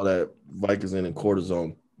 all that Vicodin and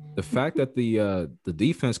cortisone. The fact that the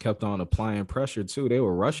defense kept on applying pressure too, they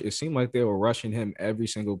were rushing. It seemed like they were rushing him every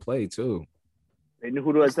single play too. They knew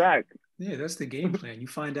who to attack. Yeah, that's the game plan. You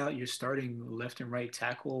find out you're starting left and right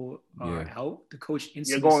tackle out. The coach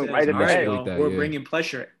instantly going says, right at the right, head. We're bringing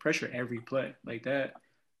pressure every play like that.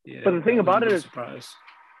 Yeah, but the thing about it is,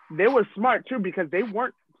 they were smart too because they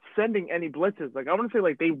weren't sending any blitzes. Like I wouldn't say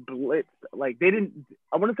like they blitzed. Like they didn't.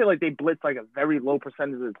 I wouldn't say like they blitzed like a very low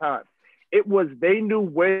percentage of the time. It was they knew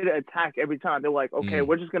where to attack every time. They were like, okay,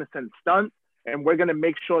 we're just gonna send stunts and we're gonna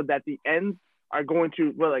make sure that the ends are going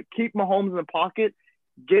to keep Mahomes in the pocket,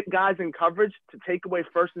 get guys in coverage to take away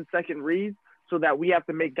first and second reads, so that we have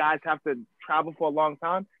to make guys have to travel for a long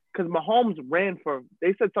time. Because Mahomes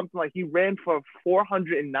they said something like he ran for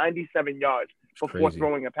 497 yards before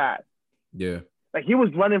throwing a pass. Yeah, like he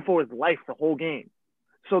was running for his life the whole game.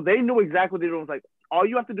 So they knew exactly what they were doing. It was like all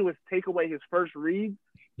you have to do is take away his first read.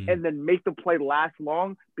 And then make the play last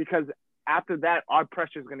long because after that, our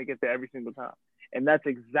pressure is going to get there every single time. And that's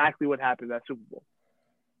exactly what happened at Super Bowl.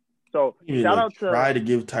 So shout out to try to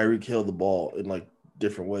give Tyreek Hill the ball in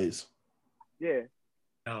different ways. Yeah.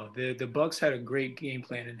 No, the Bucs had a great game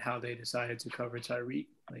plan in how they decided to cover Tyreek.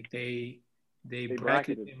 Like they They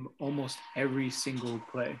bracketed him almost every single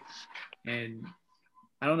play. And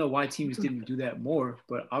I don't know why teams didn't do that more,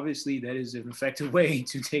 but obviously that is an effective way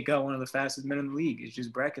to take out one of the fastest men in the league. It's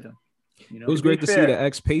just bracket him. You know? It was great to see the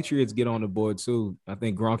ex-Patriots get on the board too. I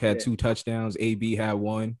think Gronk had 2 touchdowns. AB had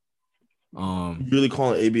 1. You really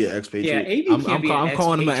calling AB an ex-Patriot? Yeah, AB I'm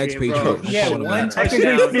calling him an ex-Patriot. Yeah, 1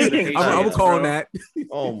 touchdown. I'm calling that.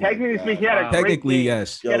 Oh technically speaking, he had a technically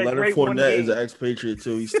yes. Yo, Leonard Fournette is an ex-Patriot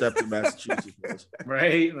too. He stepped to Massachusetts.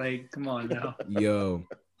 Right? Like, come on now. Yo,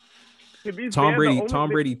 Tom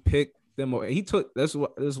Brady picked them. He took. This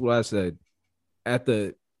is what I said. At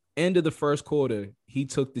the end of the first quarter, he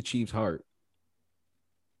took the Chiefs' heart.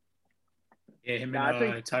 Yeah, him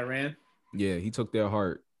and Tyrann. Yeah, he took their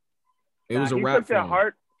heart. It was a wrap. Took their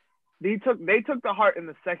heart. They took the heart in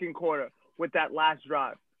the second quarter with that last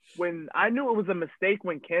drive. When I knew it was a mistake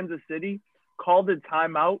when Kansas City called the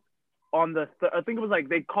timeout on the I think it was like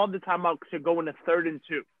they called the timeout to go into 3rd and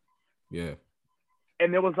 2. Yeah.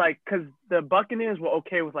 And it was like, because the Buccaneers were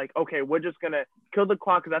okay with like, okay, we're just going to kill the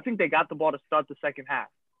clock, because I think they got the ball to start the second half,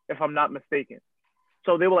 if I'm not mistaken.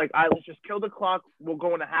 So they were like, all right, let's just kill the clock. We'll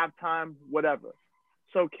go into halftime, whatever.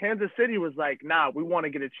 So Kansas City was like, nah, we want to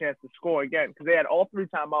get a chance to score again, because they had all 3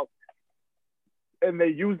 timeouts. And they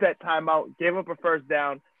used that timeout, gave up a first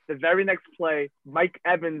down. The very next play, Mike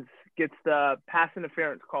Evans gets the pass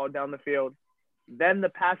interference called down the field. Then the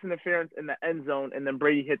pass interference in the end zone, and then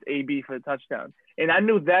Brady hits AB for the touchdown. And I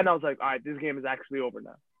knew then, I was like, all right, this game is actually over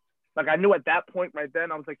now. Like, I knew at that point right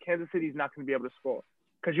then, I was like, Kansas City's not going to be able to score.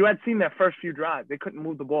 Because you had seen their first few drives. They couldn't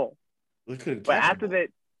move the ball. But after that,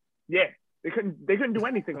 yeah, they couldn't do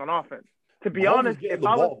anything on offense. To be honest,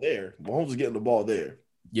 Mahomes was getting the ball there.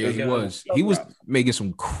 Yeah, he was. He was making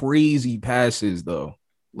some crazy passes, though.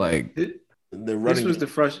 Like, this was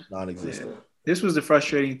the non-existent. This was the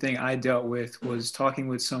frustrating thing I dealt with, was talking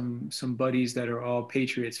with some buddies that are all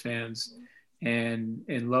Patriots fans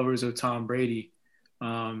and lovers of Tom Brady.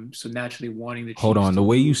 So naturally wanting the Chiefs. Hold on, the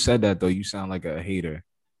way you said that though, you sound like a hater.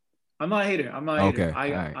 I'm not a hater. Okay.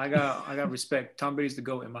 I got respect. Tom Brady's the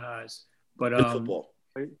GOAT in my eyes. But in football.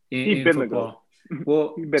 In football.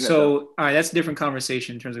 Well, so all right, that's a different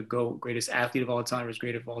conversation in terms of GOAT, greatest athlete of all time, is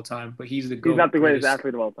great of all time. But he's the GOAT. He's not the greatest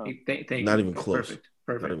athlete of all time. Thank you. Not even close.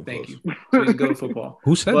 Perfect. Thank you. So he's the GOAT of football.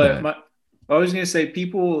 Who said that? I was gonna say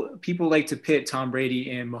people like to pit Tom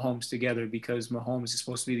Brady and Mahomes together because Mahomes is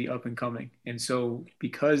supposed to be the up and coming, and so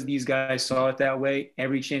because these guys saw it that way,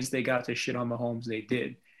 every chance they got to shit on Mahomes, they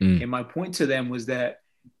did. And my point to them was that,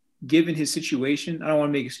 given his situation, I don't want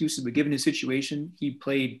to make excuses, but given his situation, he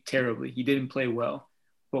played terribly. He didn't play well.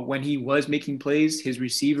 But when he was making plays, his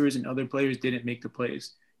receivers and other players didn't make the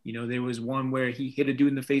plays. You know, there was one where he hit a dude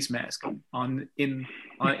in the face mask in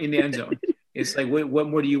the end zone. It's like, what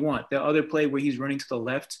more do you want? The other play where he's running to the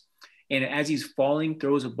left, and as he's falling,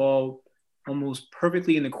 throws a ball almost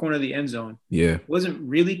perfectly in the corner of the end zone. Yeah. Wasn't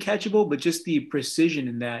really catchable, but just the precision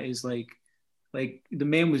in that is like the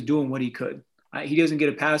man was doing what he could. He doesn't get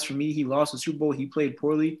a pass from me. He lost the Super Bowl. He played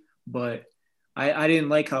poorly, but I didn't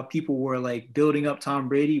like how people were like building up Tom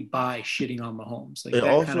Brady by shitting on Mahomes. Like, and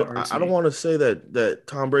also, I don't want to say that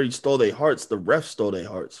Tom Brady stole their hearts. The refs stole their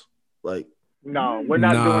hearts. Like, no, we're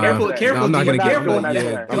not doing that. Careful. I'm not going to get careful.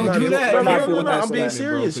 Don't do that. I'm being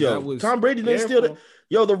serious, yo. Tom Brady didn't steal it.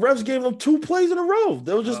 Yo, the refs gave him 2 plays in a row.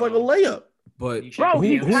 That was just like a layup. But who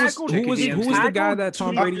was the guy that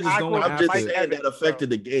Tom Brady was going after? I'm just saying that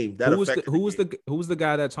affected the game. Who was the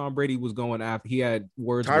guy that Tom Brady was going after? He had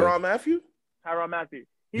words. Tyrann Mathieu.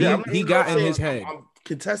 He got in his head. I'm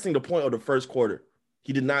contesting the point of the first quarter.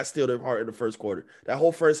 He did not steal their heart in the first quarter. That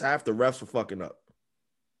whole first half, the refs were fucking up.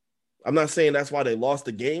 I'm not saying that's why they lost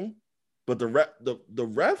the game, but the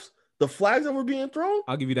refs, the flags that were being thrown,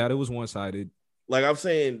 I'll give you that. It was one-sided. Like, I'm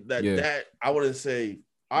saying that I wouldn't say,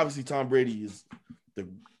 obviously Tom Brady is the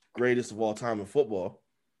greatest of all time in football,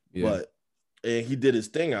 and he did his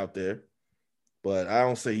thing out there, but I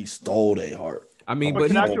don't say he stole their heart. I mean, but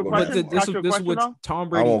this is what Tom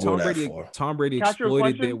Brady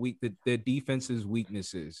exploited their defense's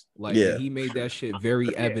weaknesses. Like, he made that shit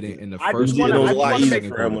very evident in the first. It was a lot easier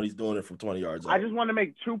for him when he's doing it from 20 yards out. I just want to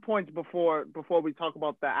make 2 points before we talk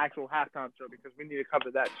about the actual halftime show, because we need to cover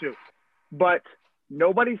that too. But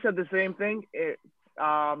nobody said the same thing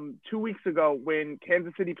 2 weeks ago when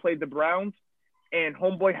Kansas City played the Browns, and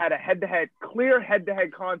homeboy had a clear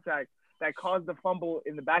head-to-head contact that caused the fumble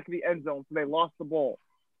in the back of the end zone, so they lost the ball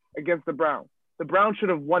against the Browns. The Browns should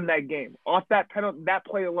have won that game off that penalty, that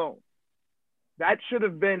play alone. That should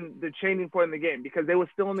have been the changing point in the game because they were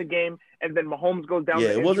still in the game, and then Mahomes goes down. Yeah,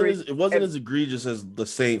 it wasn't as egregious as the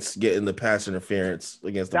Saints getting the pass interference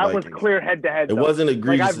against the Vikings. That was clear head to head. It wasn't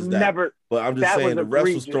egregious as that. Never, but I'm just saying the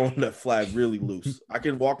refs was throwing that flag really loose. I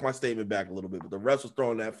can walk my statement back a little bit, but the refs was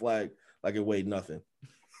throwing that flag like it weighed nothing.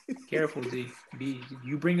 Careful, D.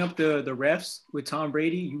 You bring up the refs with Tom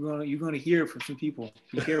Brady, you're gonna hear from some people.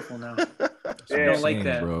 Be careful now. I don't like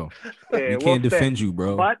that, bro. Yeah, we can't defend you,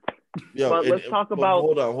 bro. But let's talk about.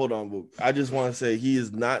 Hold on. I just want to say he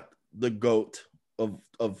is not the GOAT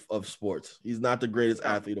of sports. He's not the greatest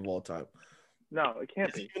athlete of all time. No, it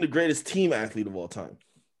can't be. He's even the greatest team athlete of all time.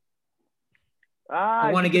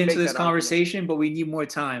 I want to get into this conversation, but we need more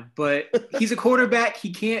time. But he's a quarterback.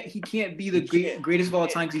 He can't be the greatest of all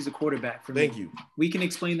time because he's a quarterback. For me. Thank you. We can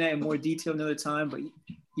explain that in more detail another time, but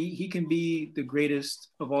he can be the greatest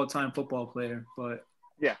of all time football player. But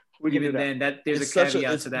yeah, we can even do that. then, there's a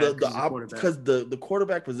caveat to that because the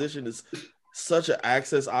quarterback position is such an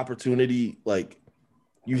access opportunity. Like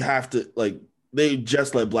you have to they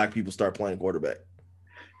just let black people start playing quarterback.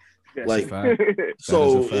 Yeah. Like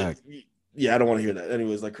so. Yeah, I don't want to hear that.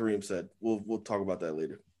 Anyways, like Kareem said, we'll talk about that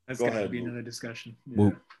later. That's going to be another discussion.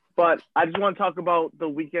 Yeah. But I just want to talk about the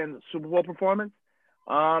weekend Super Bowl performance.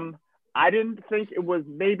 I didn't think it was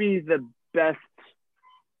maybe the best,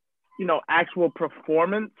 actual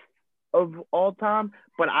performance of all time,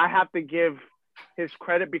 but I have to give his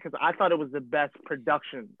credit because I thought it was the best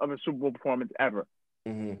production of a Super Bowl performance ever.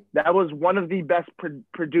 Mm-hmm. That was one of the best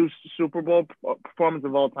produced Super Bowl performances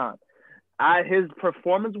of all time. His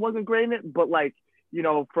performance wasn't great in it, but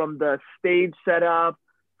from the stage setup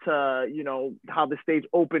to, how the stage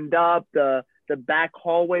opened up, the back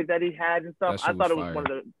hallway that he had and stuff, I thought it was one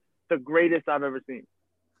of the greatest I've ever seen.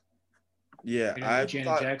 Yeah,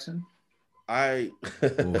 Janet Jackson. I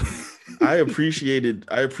appreciated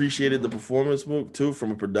the performance move too from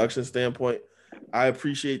a production standpoint. I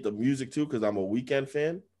appreciate the music too because I'm a Weeknd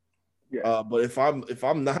fan. Yeah. But if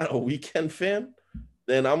I'm not a Weeknd fan,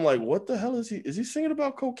 then I'm like, what the hell is he? Is he singing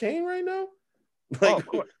about cocaine right now? Like,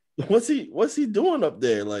 what's he doing up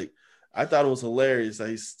there? Like, I thought it was hilarious that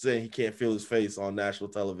he's saying he can't feel his face on national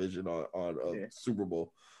television on Super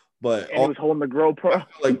Bowl. But he was holding the GoPro.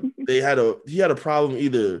 Like he had a problem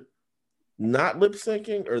either not lip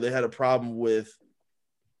syncing or they had a problem with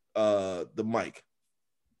the mic.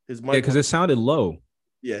 His mic, because it sounded low.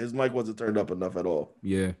 Yeah, his mic wasn't turned up enough at all.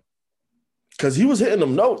 Yeah. Because he was hitting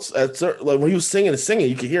them notes like when he was singing,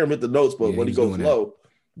 you could hear him hit the notes, but when he goes low,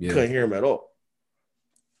 you couldn't hear him at all.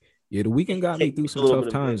 Yeah, the Weeknd got me through some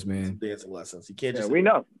tough times, man. Dancing lessons. He can't just. We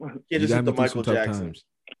know. Can't just hit the Michael Jackson.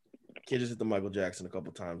 Can't just hit the Michael Jackson a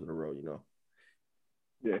couple times in a row,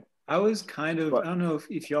 Yeah. I was kind of. I don't know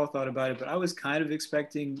if y'all thought about it, but I was kind of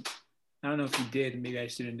expecting. I don't know if you did. Maybe I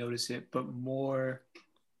just didn't notice it, but more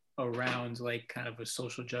around like kind of a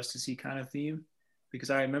social justice-y kind of theme. Because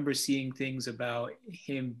I remember seeing things about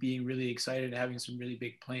him being really excited and having some really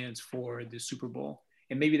big plans for the Super Bowl.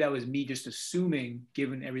 And maybe that was me just assuming,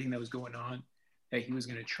 given everything that was going on, that he was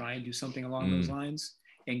going to try and do something along those lines.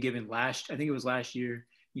 And given I think it was last year,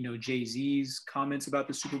 Jay-Z's comments about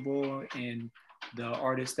the Super Bowl and the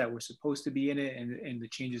artists that were supposed to be in it and the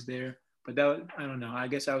changes there. But I don't know. I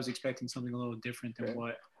guess I was expecting something a little different than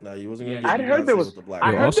what. No, he wasn't going to. I heard there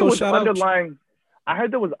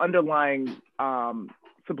was underlying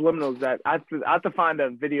subliminals that I have to find a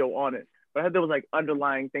video on it. But I heard there was like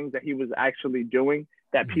underlying things that he was actually doing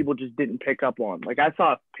that people just didn't pick up on. Like I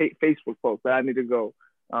saw a Facebook post that I need to go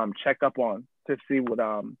check up on to see what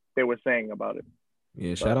they were saying about it.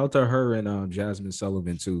 Yeah, shout out to her and Jasmine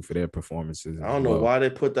Sullivan too for their performances. I don't know why they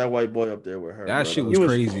put that white boy up there with her. That shit was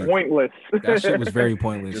crazy. Pointless. That shit was very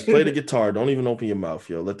pointless. Just play the guitar. Don't even open your mouth,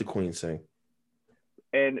 yo. Let the queen sing.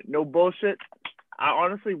 And no bullshit. I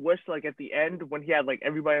honestly wish like at the end when he had like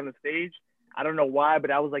everybody on the stage, I don't know why,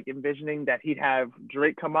 but I was like envisioning that he'd have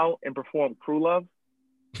Drake come out and perform Crew Love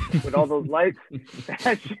with all those lights.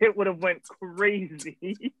 That shit would have went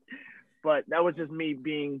crazy. But that was just me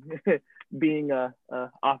being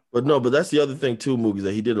off. But no, but that's the other thing too, Mookie,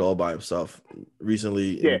 that he did it all by himself.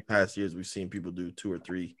 Recently, in the past years, we've seen people do 2 or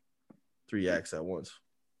 3 acts at once.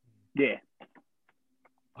 Yeah.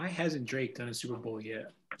 Why hasn't Drake done a Super Bowl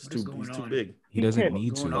yet? He's too big. He doesn't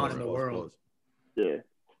need to. What's going on in the world? Yeah.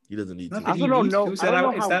 He doesn't need to. I don't know. It's that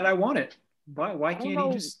I want it. Why can't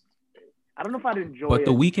he just? I don't know if I'd enjoy it. But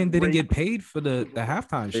the Weeknd didn't get paid for the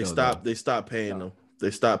halftime show. They stopped paying them. They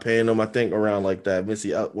stopped paying them, I think, around like that.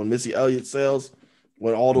 When Missy Elliott sales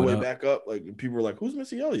went all the way back up, like people were like, "Who's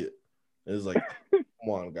Missy Elliott?" And it's like, come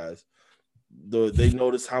on, guys. They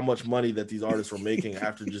noticed how much money that these artists were making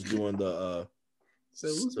after just doing the So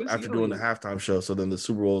after doing the halftime show, so then the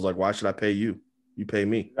Super Bowl was like, why should I pay you? You pay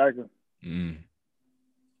me. Exactly.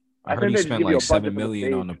 I heard he spent like $7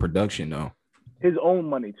 million on the production though. His own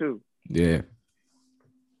money too. Yeah.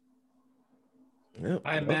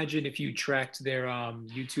 I imagine if you tracked their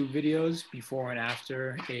YouTube videos before and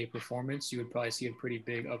after a performance, you would probably see a pretty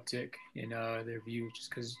big uptick in their view,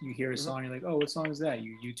 just because you hear a song, you're like, oh, what song is that?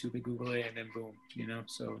 You YouTube it, Google it, and then boom,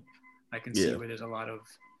 So I can see where there's a lot of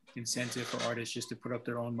incentive for artists just to put up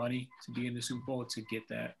their own money to be in the Super Bowl to get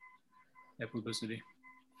that publicity.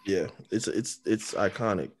 Yeah, it's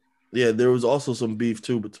iconic. Yeah, there was also some beef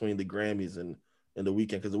too between the Grammys and the Weeknd,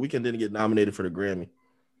 because the Weeknd didn't get nominated for the Grammy.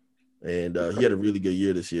 And he had a really good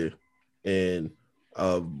year this year. And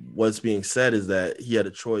what's being said is that he had a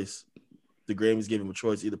choice. The Grammys gave him a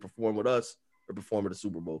choice, either perform with us or perform at the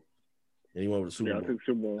Super Bowl. And he went with the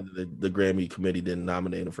Super Bowl. And the Grammy committee didn't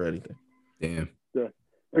nominate him for anything. Damn. The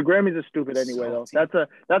Grammys are stupid anyway, though.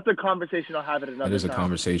 That's a conversation I'll have at another time. That is a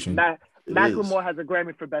conversation. Macklemore has a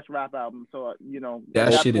Grammy for Best Rap Album. So,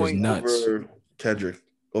 that shit is nuts. Over Kendrick.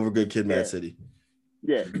 Over Good Kid, Mad City.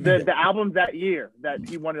 Yeah, the albums that year that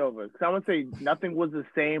he won it over. Because I would say Nothing Was the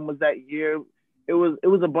Same was that year. It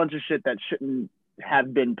was a bunch of shit that shouldn't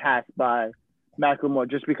have been passed by Macklemore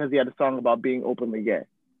just because he had a song about being openly gay.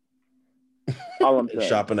 All I'm saying.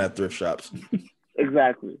 Shopping at thrift shops.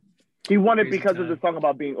 Exactly. He won it because of the song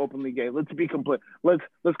about being openly gay. Let's be complete. Let's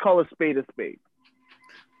call a spade a spade.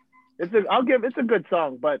 It's a good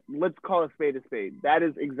song, but let's call a spade a spade. That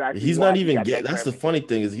is exactly. He's not even gay. That's the funny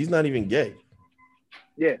thing is he's not even gay.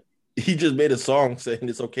 Yeah. He just made a song saying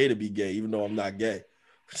it's okay to be gay, even though I'm not gay.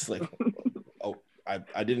 It's like, oh,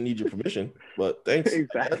 I didn't need your permission, but thanks.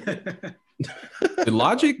 Exactly. Did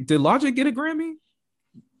Logic get a Grammy?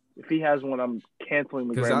 If he has one, I'm canceling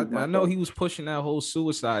the Grammy. Because I know he was pushing that whole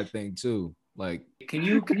suicide thing too. Like, can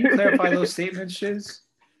you clarify those statements, Shiz?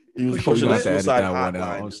 He was pushing the suicide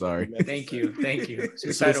hotline. I'm sorry. Thank you.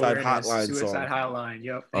 Suicide hotline. Suicide hotline.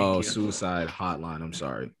 Yep. Suicide hotline. I'm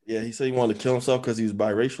sorry. Yeah, he said he wanted to kill himself because he was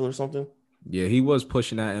biracial or something. Yeah, he was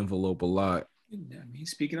pushing that envelope a lot.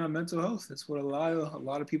 He's speaking on mental health. That's what a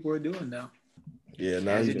lot of people are doing now. Yeah,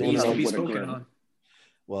 now he's doing needs to be spoken on.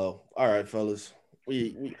 Well, all right, fellas.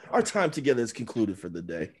 We our time together is concluded for the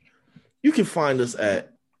day. You can find us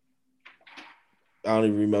at I don't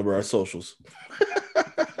even remember our socials.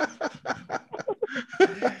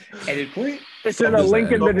 Edit point. It's in a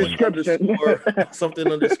link in the description.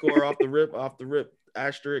 Something underscore off the rip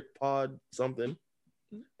asterisk pod something.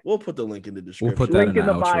 We'll put the link in the description. We'll put that link in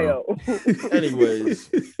the bio.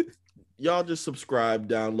 Anyways, y'all just subscribe,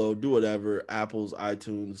 download, do whatever. Apples,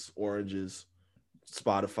 iTunes, Oranges,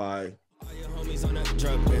 Spotify. All your homies on that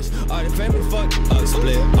drug list. All the family fucked up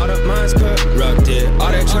split. All the minds corrupted.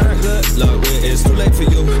 All that trying to good luck with. It's too late for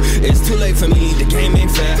you. It's too late for me. The game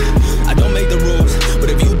ain't fair. I don't